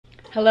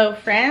Hello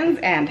friends,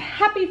 and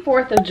happy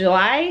 4th of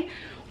July.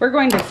 We're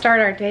going to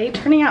start our day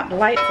turning out the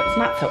lights so it's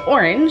not so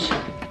orange.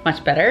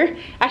 Much better.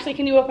 Ashley,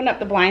 can you open up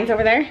the blinds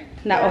over there?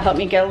 And that will help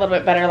me get a little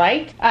bit better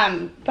light.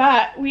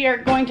 But we are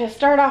going to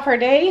start off our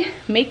day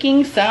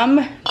making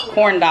some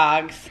corn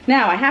dogs.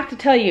 Now, I have to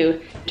tell you,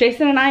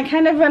 Jason and I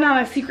kind of went on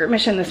a secret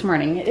mission this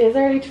morning. It is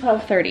already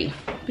 12:30,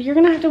 but you're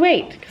gonna have to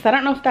wait because I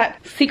don't know if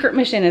that secret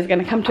mission is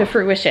gonna come to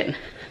fruition.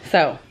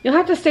 So you'll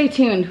have to stay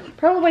tuned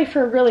probably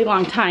for a really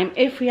long time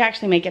if we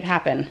actually make it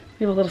happen.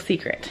 We have a little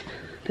secret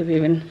that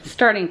we've been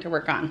starting to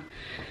work on.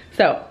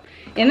 So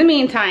in the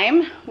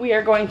meantime, we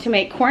are going to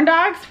make corn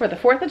dogs for the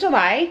 4th of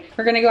July.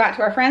 We're gonna go out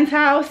to our friend's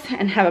house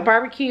and have a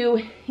barbecue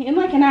in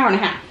like an hour and a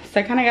half.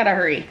 So I kinda gotta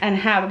hurry and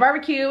have a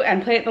barbecue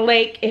and play at the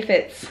lake if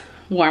it's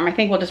warm. I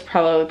think we'll just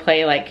probably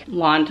play like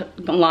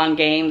lawn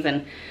games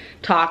and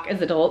talk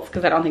as adults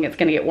because I don't think it's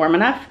gonna get warm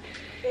enough.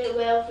 It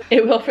will.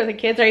 It will for the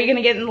kids. Are you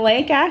gonna get in the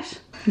lake, Ash?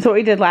 That's what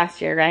we did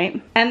last year,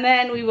 right? And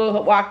then we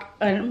will walk,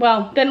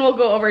 well, then we'll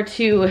go over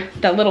to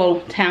the little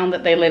town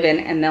that they live in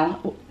and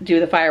they'll do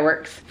the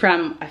fireworks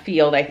from a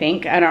field, I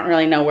think. I don't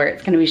really know where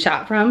it's gonna be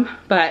shot from,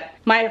 but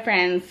my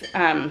friend's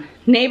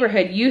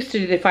neighborhood used to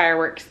do the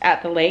fireworks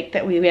at the lake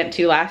that we went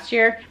to last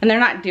year, and they're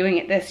not doing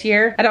it this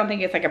year. I don't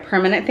think it's like a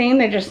permanent thing.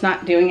 They're just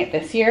not doing it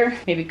this year.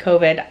 Maybe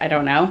COVID, I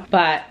don't know.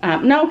 But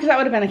no, because that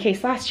would have been the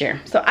case last year.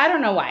 So I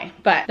don't know why,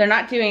 but they're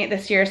not doing it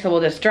this year. So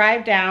we'll just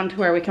drive down to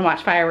where we can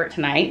watch fireworks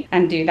tonight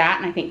and do that.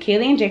 And I think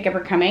Kaylee and Jacob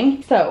are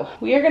coming. So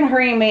we are gonna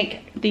hurry and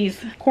make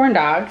these corn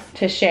dogs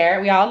to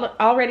share. We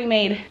already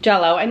made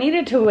Jell-O. I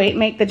needed to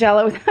make the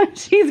Jell-O without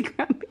she's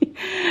grumpy.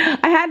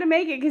 I had to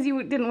make it because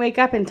you didn't wake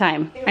up in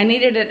time. I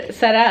needed it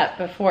set up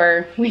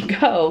before we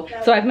go.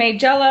 So I've made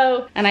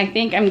Jell-O, and I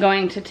think I'm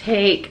going to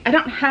take, I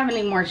don't have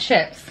any more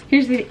chips.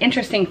 Here's the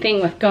interesting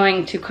thing with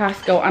going to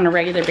Costco on a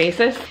regular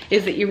basis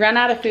is that you run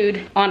out of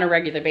food on a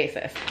regular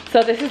basis.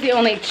 So this is the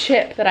only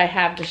chip that I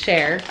have to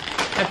share.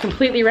 I've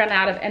completely run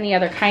out of any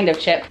other kind of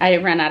chip. I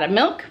ran out of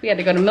milk. We had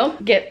to go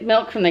to get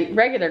milk from the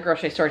regular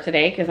grocery store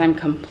today because I'm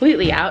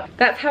completely out.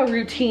 That's how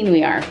routine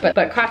we are, but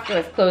Costco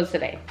is closed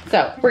today.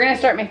 So we're gonna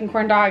start making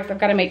corn dogs. I've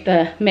gotta make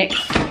the mix,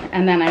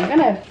 and then I'm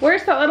gonna,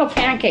 where's the little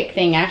pancake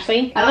thing,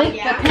 Ashley? I like the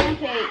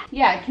pancake.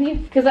 Yeah, can you,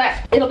 because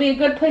it'll be a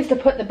good place to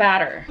put the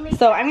batter.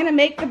 So I'm gonna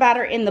make the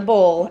batter in the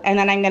bowl, and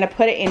then I'm gonna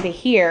put it into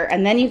here,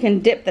 and then you can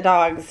dip the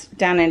dogs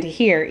down into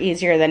here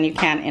easier than you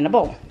can in a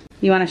bowl.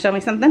 You want to show me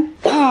something?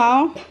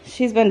 Oh,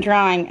 she's been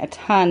drawing a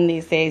ton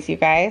these days, you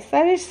guys.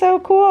 That is so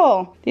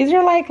cool. These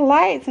are like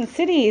lights and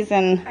cities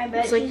and... I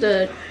bet it's like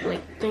the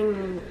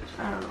thing...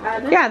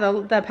 yeah,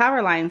 the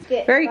power lines.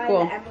 Very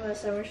cool.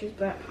 She's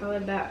probably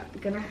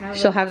gonna have...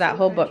 She'll have that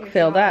whole book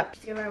filled up.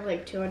 She's gonna have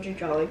like 200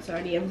 drawings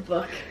already in the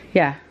book.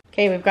 Yeah.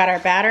 Okay, we've got our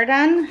batter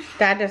done.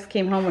 Dad just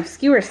came home with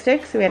skewer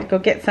sticks, so we had to go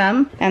get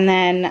some. And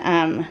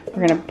then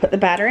we're gonna put the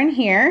batter in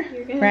here,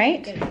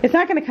 right? It's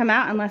not gonna come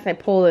out unless I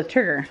pull the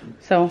trigger.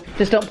 So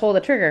just don't pull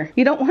the trigger.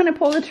 You don't wanna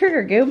pull the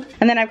trigger, Goob.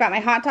 And then I've got my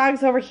hot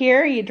dogs over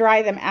here. You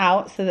dry them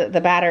out so that the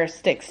batter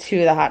sticks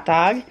to the hot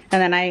dog.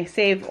 And then I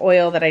save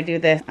oil that I do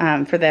this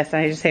for this,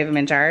 and I just save them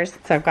in jars.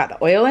 So I've got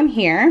the oil in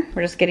here.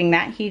 We're just getting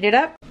that heated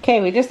up.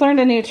 Okay, we just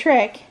learned a new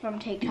trick. From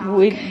TikTok.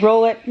 We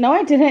roll it, no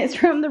I didn't, it's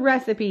from the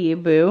recipe, you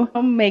boo.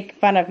 Don't make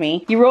fun of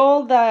me. You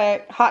roll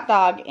the hot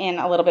dog in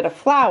a little bit of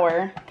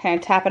flour, kind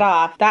of tap it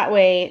off. That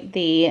way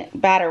the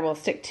batter will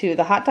stick to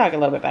the hot dog a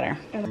little bit better.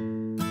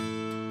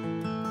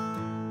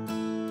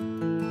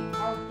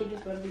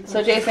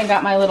 So Jason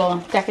got my little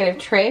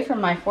decorative tray from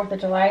my 4th of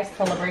July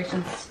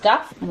celebration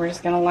stuff. And we're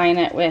just gonna line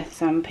it with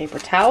some paper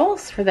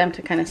towels for them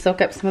to kind of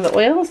soak up some of the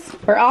oils.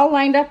 We're all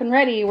lined up and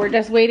ready. We're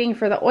just waiting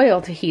for the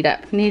oil to heat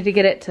up. We need to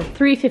get it to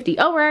 350.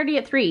 Oh, we're already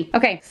at 3.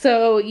 Okay,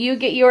 so you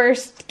get your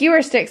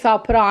skewer sticks all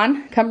put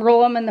on. Come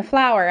roll them in the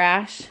flour,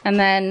 Ash. And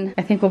then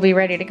I think we'll be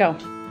ready to go.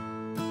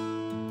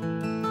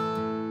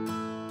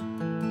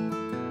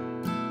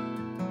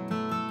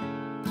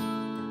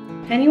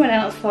 Anyone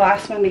else the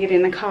last one to get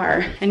in the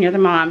car and you're the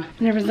mom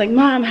and everyone's like,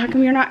 Mom, how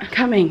come you're not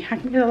coming? How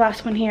come you're the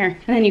last one here?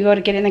 And then you go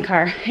to get in the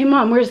car. Hey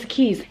Mom, where's the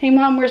keys? Hey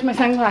Mom, where's my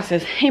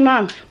sunglasses? Hey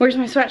Mom, where's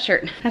my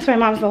sweatshirt? That's why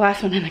Mom's the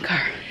last one in the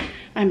car.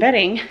 I'm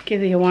betting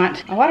Kizzy you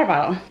want a water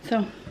bottle. So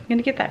I'm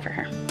gonna get that for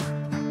her.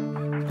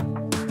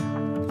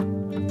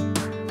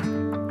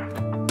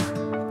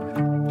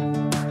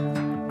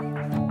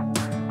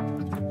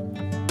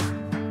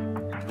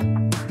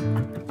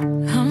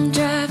 I'm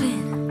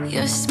driving,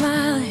 you're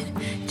smiling.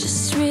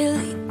 Just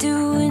really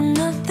doing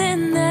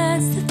nothing,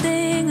 that's the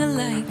thing I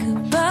like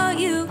about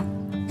you.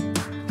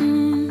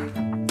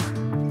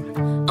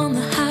 On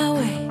the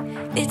highway,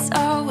 it's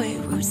our way,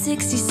 Route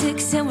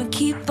 66, and we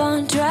keep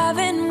on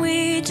driving.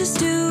 We just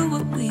do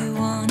what we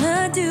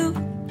wanna do.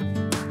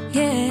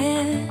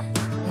 Yeah,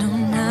 no,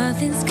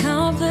 nothing's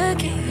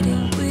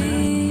complicated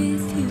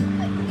with you.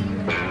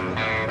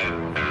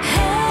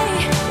 Hey,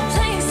 we're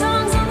playing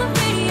songs on the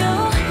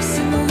radio,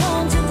 sing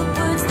along to the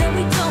words that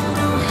we don't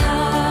know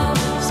how.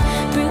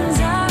 Brings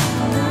out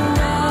the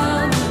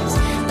hours.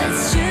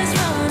 Let's just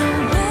run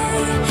away.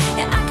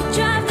 Yeah, I could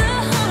drive the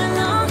whole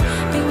along.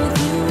 Being with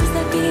you is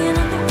like being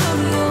on the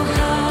road.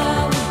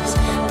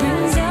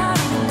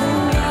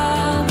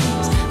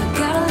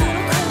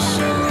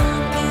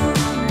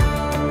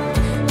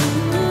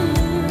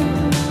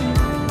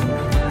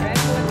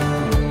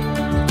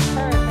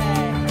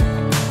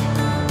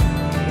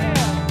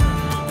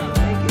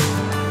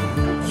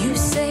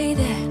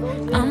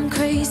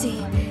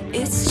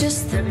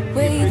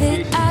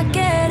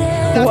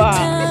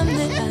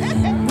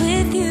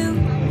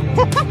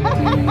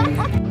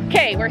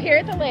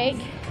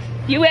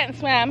 You went and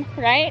swam,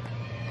 right?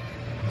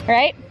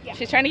 Right? Yeah.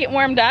 She's trying to get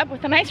warmed up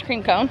with an ice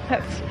cream cone.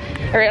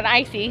 Or an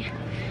icy.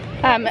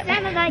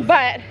 icy.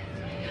 But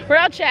we're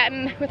all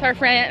chatting with our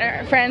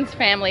friends,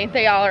 family.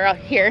 They all are out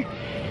here.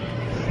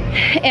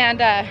 And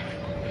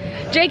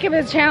Jacob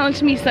has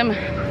challenged me to some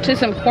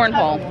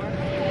cornhole.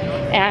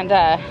 And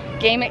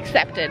game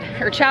accepted,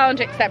 or challenge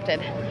accepted.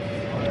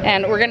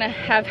 And we're gonna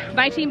have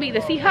my team be the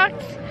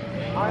Seahawks.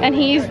 And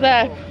he's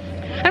the,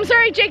 I'm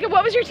sorry, Jacob,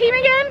 what was your team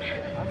again?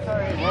 I'm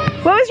sorry,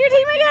 What was your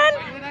team again?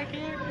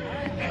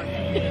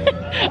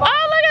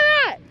 Oh, look at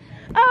that!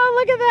 Oh,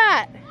 look at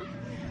that!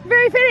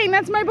 Very fitting,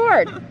 that's my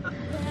board.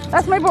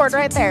 That's my board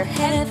right there.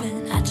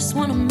 Heaven, I just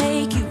wanna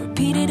make you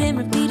repeat it and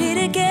repeat it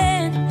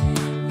again.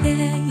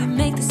 Yeah, you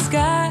make the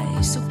sky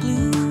so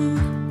blue.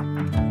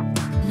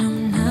 No,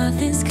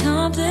 nothing's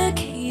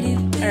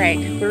complicated. All right,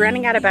 we're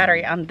running out of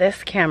battery on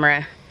this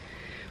camera.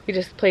 We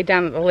just played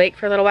down at the lake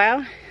for a little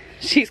while.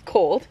 She's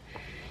cold.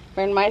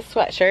 Wearing my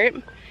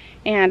sweatshirt.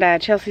 And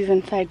Chelsea's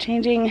inside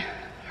changing.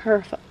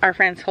 Our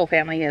friend's whole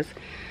family is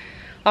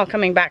all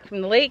coming back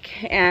from the lake.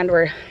 And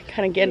we're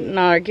kind of getting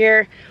all our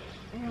gear.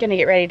 Gonna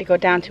get ready to go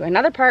down to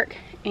another park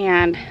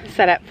and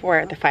set up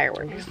for the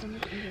fireworks.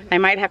 I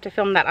might have to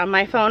film that on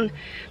my phone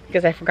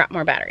because I forgot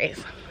more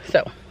batteries.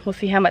 So we'll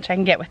see how much I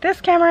can get with this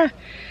camera.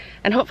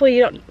 And hopefully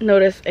you don't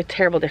notice a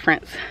terrible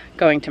difference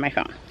going to my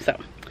phone. So,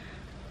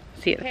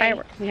 see you at the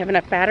fireworks. We have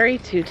enough battery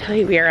to tell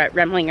you we are at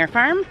Remlinger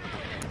Farm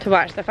to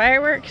watch the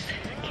fireworks.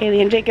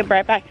 Kaylee and Jacob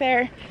right back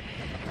there.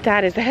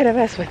 Dad is ahead of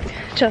us with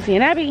Chelsea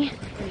and Abby.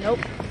 Nope.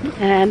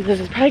 And this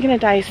is probably gonna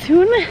die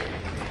soon,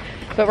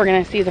 but we're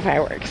gonna see the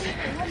fireworks.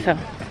 So,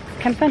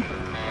 kind of fun.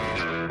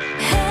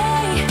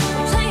 Hey,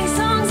 playing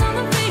songs on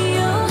the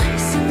radio,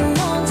 sing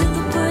along to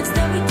the words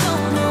that we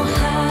don't know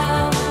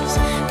how.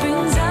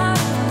 Brings out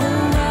the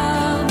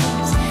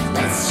hours.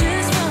 Let's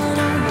just run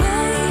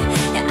away.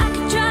 Yeah, I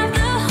could drive the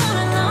whole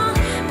night long.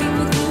 Being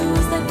with you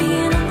is like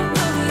being on the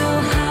rodeo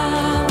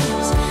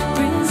house.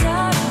 Brings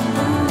out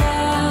the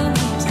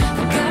hours. I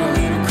got a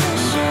little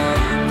crush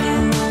on you.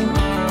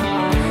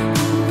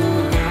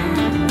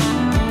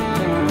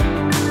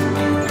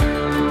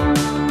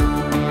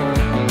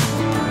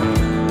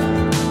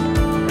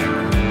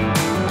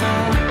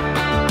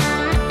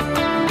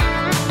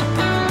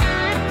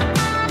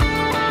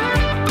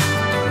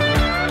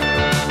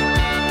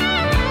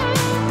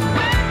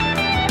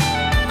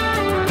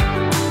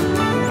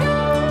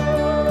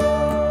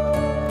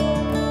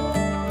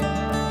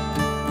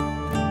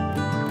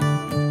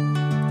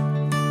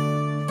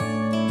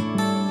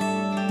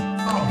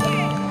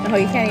 Oh,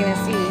 you can't even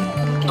see.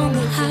 On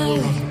the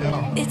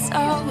highway, it's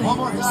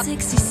always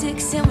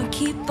 66 and we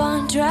keep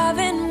on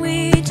driving.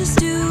 We just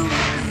do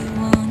what we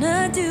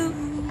wanna do.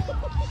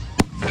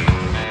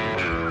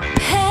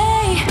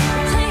 Hey,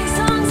 playing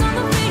songs on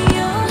the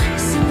radio,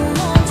 sing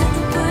along to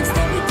the words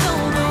that we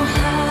don't know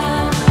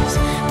how.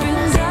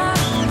 Brings out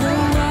the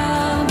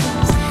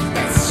hours.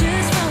 Let's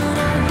just run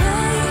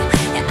away.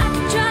 Yeah, I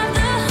could drive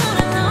the whole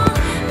night long.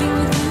 Being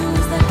with you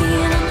is like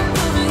being on the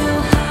rodeo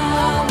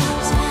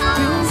house.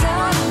 Brings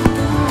out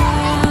the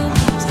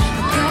hours. I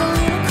got a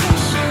little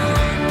crush on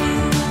you.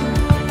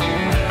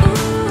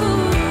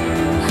 Ooh,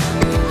 I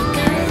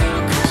got a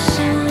little crush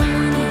on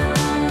you.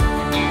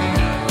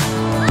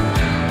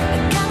 I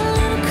got a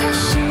little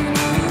crush on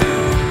you.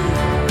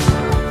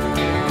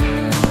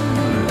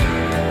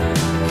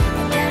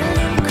 I got a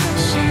little crush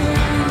on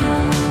you.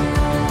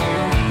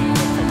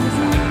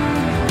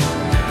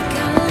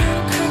 Got a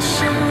little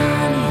crush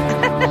on you.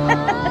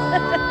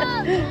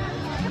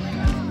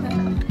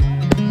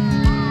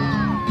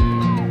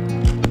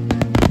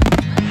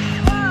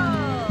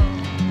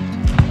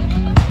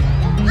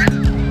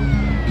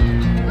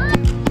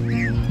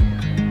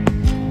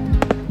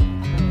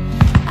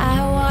 I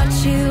watch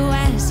you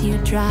as you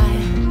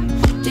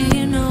drive. Do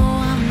you know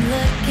I'm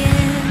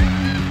looking?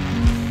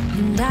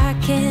 And I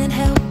can't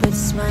help but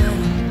smile.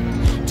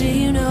 Do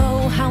you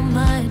know how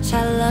much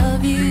I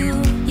love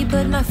you? You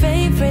put my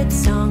favorite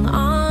song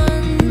on.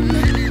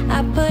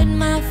 I put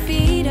my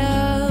feet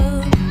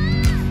up.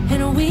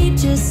 And we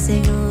just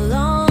sing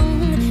along.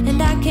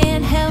 And I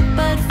can't help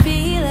but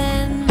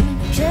feeling.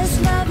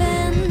 Just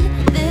loving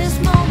this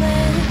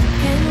moment.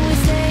 Can we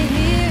stay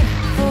here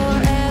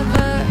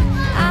forever?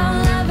 I'm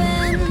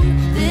loving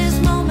this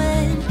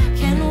moment.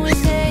 Can we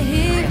stay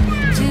here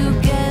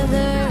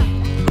together?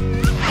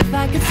 If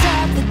I could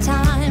stop the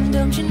time,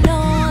 don't you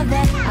know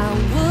that I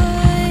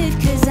would?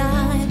 'Cause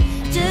I'm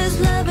just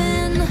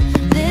loving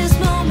this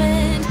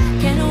moment.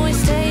 Can we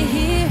stay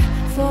here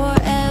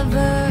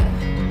forever?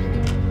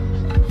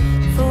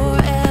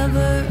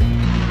 Forever.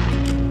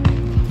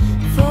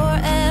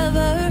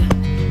 Forever.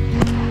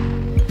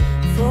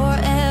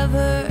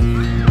 Forever.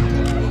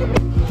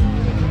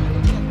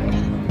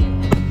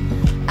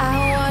 I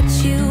watch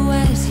you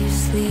as you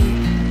sleep.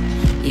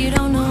 You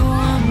don't know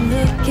I'm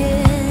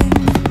looking.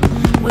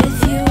 With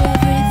you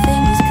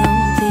everything's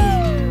complete.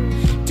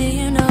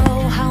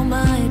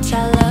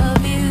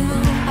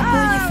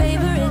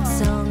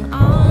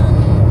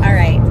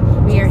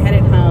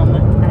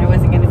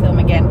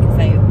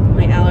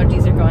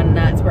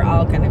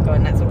 I'm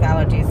going nuts with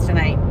allergies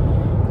tonight.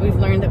 We've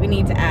learned that we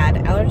need to add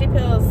allergy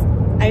pills,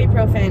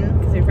 ibuprofen,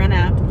 because we've run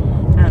out,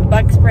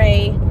 bug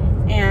spray,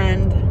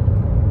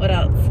 and what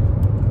else?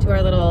 To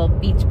our little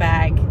beach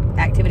bag,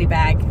 activity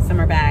bag,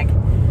 summer bag.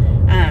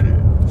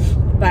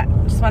 But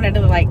just wanted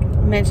to like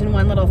mention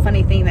one little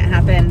funny thing that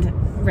happened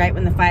right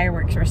when the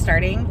fireworks were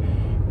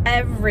starting.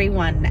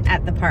 Everyone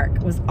at the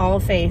park was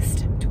all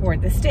faced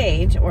toward the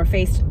stage or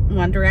faced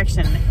one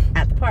direction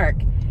at the park.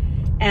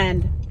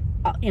 And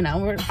you know,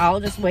 we're all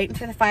just waiting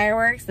for the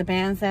fireworks. The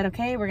band said,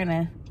 okay, we're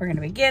gonna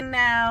begin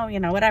now, you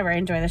know, whatever,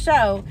 enjoy the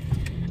show.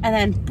 And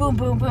then boom,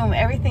 boom, boom,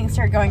 everything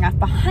started going off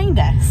behind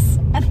us.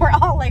 And we're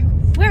all like,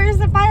 where's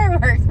the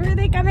fireworks? Where are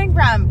they coming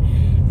from?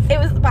 It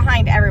was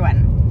behind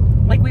everyone.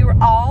 Like, we were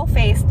all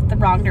faced the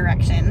wrong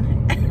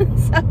direction. And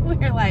so we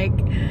were like,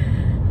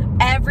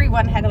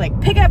 everyone had to like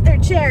pick up their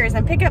chairs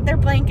and pick up their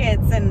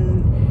blankets,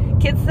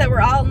 and kids that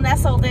were all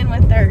nestled in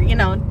with their, you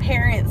know,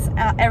 parents,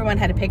 everyone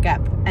had to pick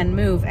up and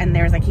move. And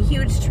there was like a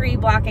huge tree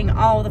blocking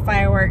all the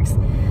fireworks.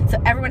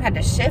 So everyone had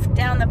to shift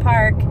down the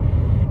park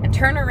and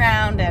turn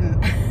around,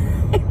 and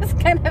it was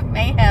kind of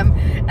mayhem.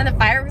 And the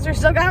fireworks are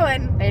still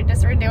going. They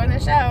just were doing the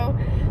show.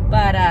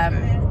 But,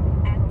 and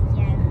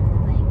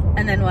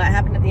then what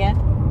happened at the end?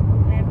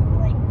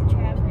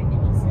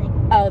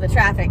 Oh, the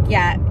traffic,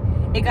 yeah.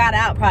 It got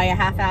out probably a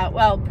half hour,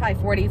 well, probably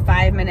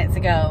 45 minutes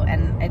ago,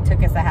 and it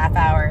took us a half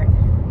hour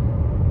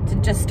to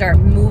just start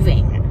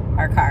moving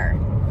our car.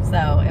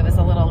 So it was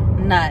a little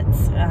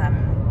nuts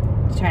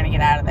trying to get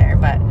out of there,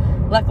 but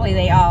luckily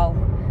they all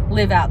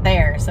live out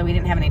there, so we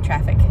didn't have any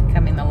traffic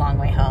coming the long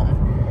way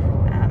home.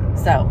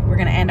 So we're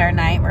gonna end our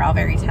night. We're all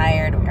very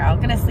tired. We're all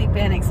gonna sleep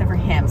in except for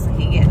him, so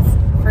he gets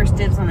first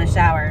dibs on the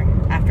shower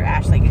after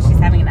Ashley because she's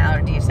having an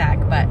allergy attack.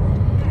 But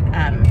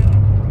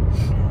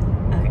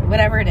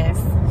whatever it is,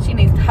 she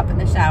needs to hop in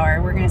the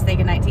shower. We're gonna say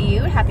goodnight to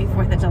you. Happy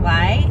 4th of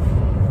July,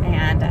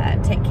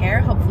 and take care.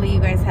 Hopefully you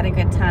guys had a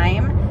good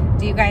time.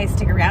 Do you guys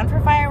stick around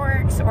for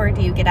fireworks, or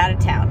do you get out of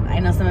town? I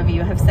know some of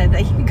you have said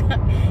that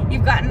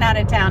you've gotten out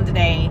of town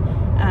today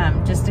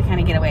just to kind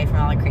of get away from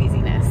all the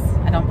craziness.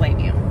 I don't blame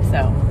you.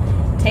 So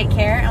take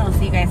care, and we'll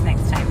see you guys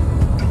next time.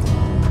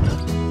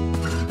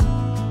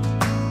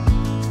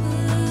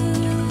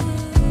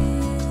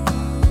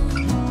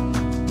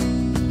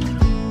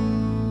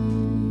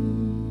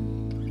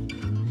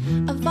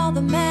 Of all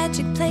the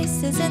magic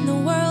places in the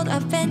world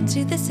I've been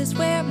to, this is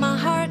where my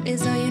heart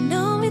is. Oh, you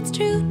know it's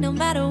true. No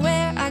matter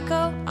where I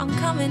go, I'm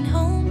coming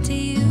home to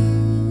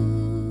you.